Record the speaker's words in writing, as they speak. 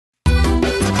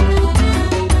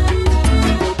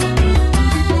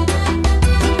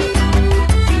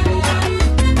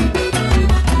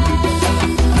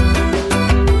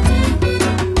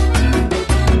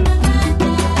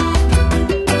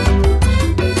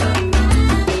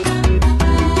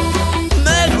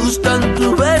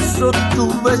gusto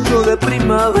tu beso de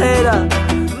primavera,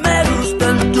 me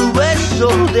gustan tus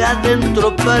besos de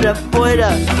adentro para afuera,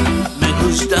 me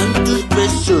gustan tus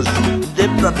besos de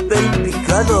papel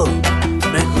picado,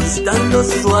 me gustan los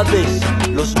suaves,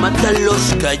 los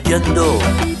mátalos callando,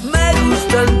 me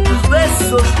gustan tus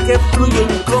besos que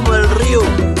fluyen como el río,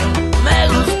 me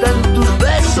gustan tus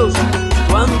besos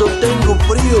cuando tengo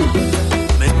frío,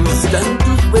 me gustan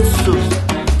tus besos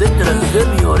detrás de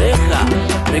mi oreja,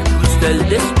 me gusta el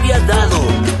despiadado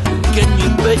que en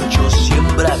mi pecho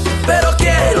siembras. Pero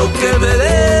quiero que me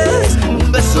des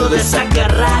un beso de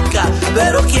sacarraca,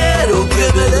 pero quiero que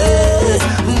me des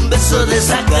un beso de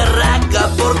sacarraca,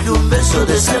 porque un beso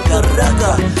de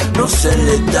sacarraca no se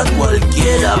le da a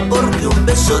cualquiera, porque un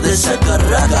beso de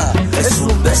sacarraca es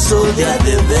un beso de a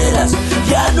de veras,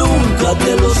 ya nunca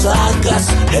te lo sacas,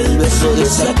 el beso de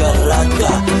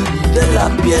sacarraca de la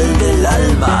piel del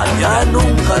alma, ya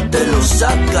nunca te lo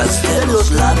sacas, de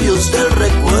los labios del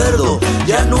recuerdo,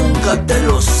 ya nunca te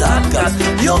lo sacas.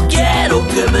 Yo quiero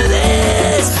que me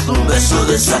des un beso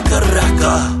de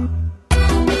sacarraca.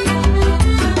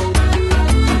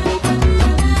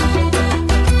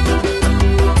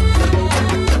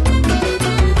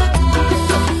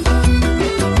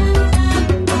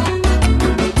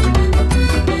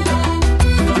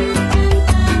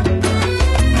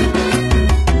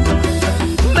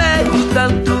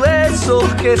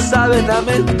 Que saben a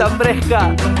menta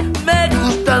fresca, me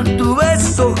gustan tus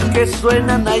besos que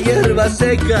suenan a hierba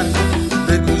seca,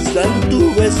 me gustan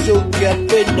tus besos que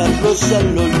apenas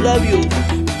rozan los labios,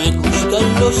 me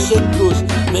gustan los secos,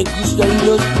 me gustan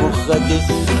los mojados,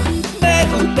 me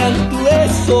gustan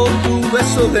tus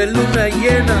besos de luna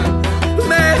llena,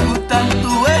 me gustan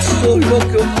tus besos lo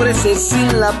que ofreces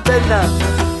sin la pena,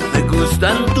 me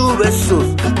gustan tus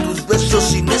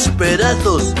besos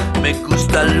inesperados, me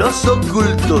gustan los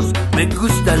ocultos, me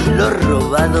gustan los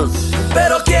robados.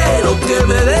 Pero quiero que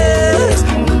me des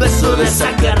un beso de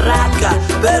sacarraca,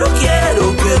 pero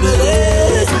quiero que me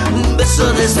des un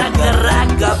beso de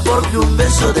sacarraca, porque un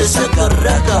beso de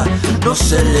sacarraca no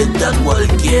se le da a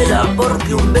cualquiera,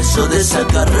 porque un beso de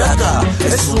sacarraca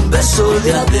es un beso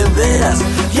de a de veras,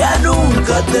 ya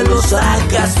nunca te lo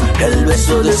sacas, el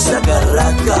beso de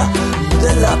sacarraca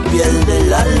de la piel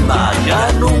del alma,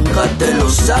 ya nunca te lo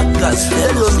sacas,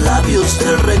 de los labios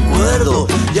del recuerdo,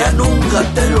 ya nunca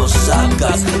te lo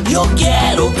sacas. Yo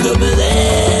quiero que me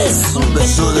des un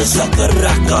beso de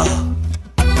sacarraca.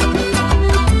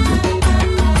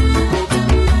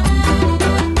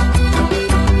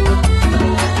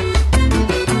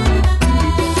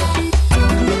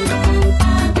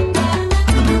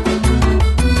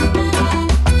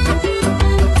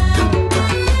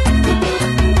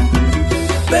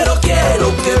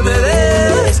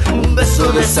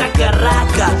 De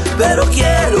sacarraca, pero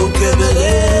quiero que me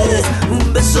des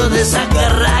un beso de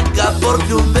sacarraca,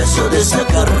 porque un beso de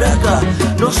sacarraca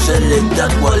no se le da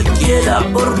a cualquiera,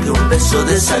 porque un beso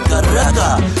de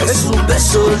sacarraca es un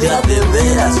beso de a de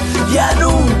veras, ya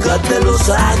nunca te lo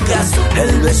sacas,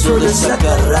 el beso de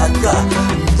sacarraca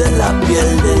de la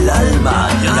piel del alma,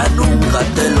 ya nunca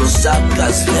te lo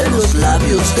sacas, de los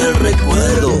labios del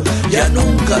recuerdo, ya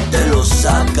nunca te lo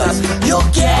sacas. Yo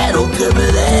quiero que me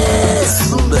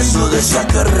des un beso de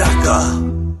sacarraca.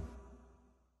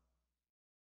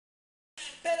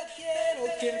 Pero quiero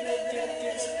que me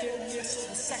des un beso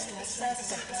de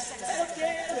sacarraca, pero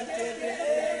quiero que me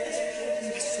des un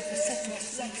beso de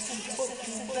sacarraca,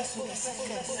 porque un beso de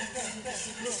sacarraca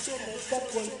no se le da a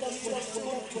cualquiera,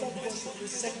 porque un beso de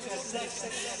sacarraca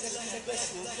es un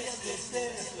beso de a de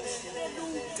veras,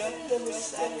 nunca te lo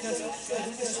sacas, el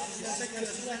beso de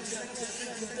sacarraca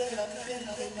de la piel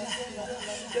del alma,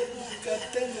 nunca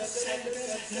te lo sacas, nunca te lo sacas.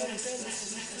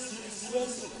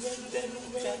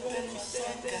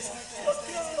 Yo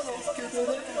quiero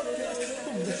que me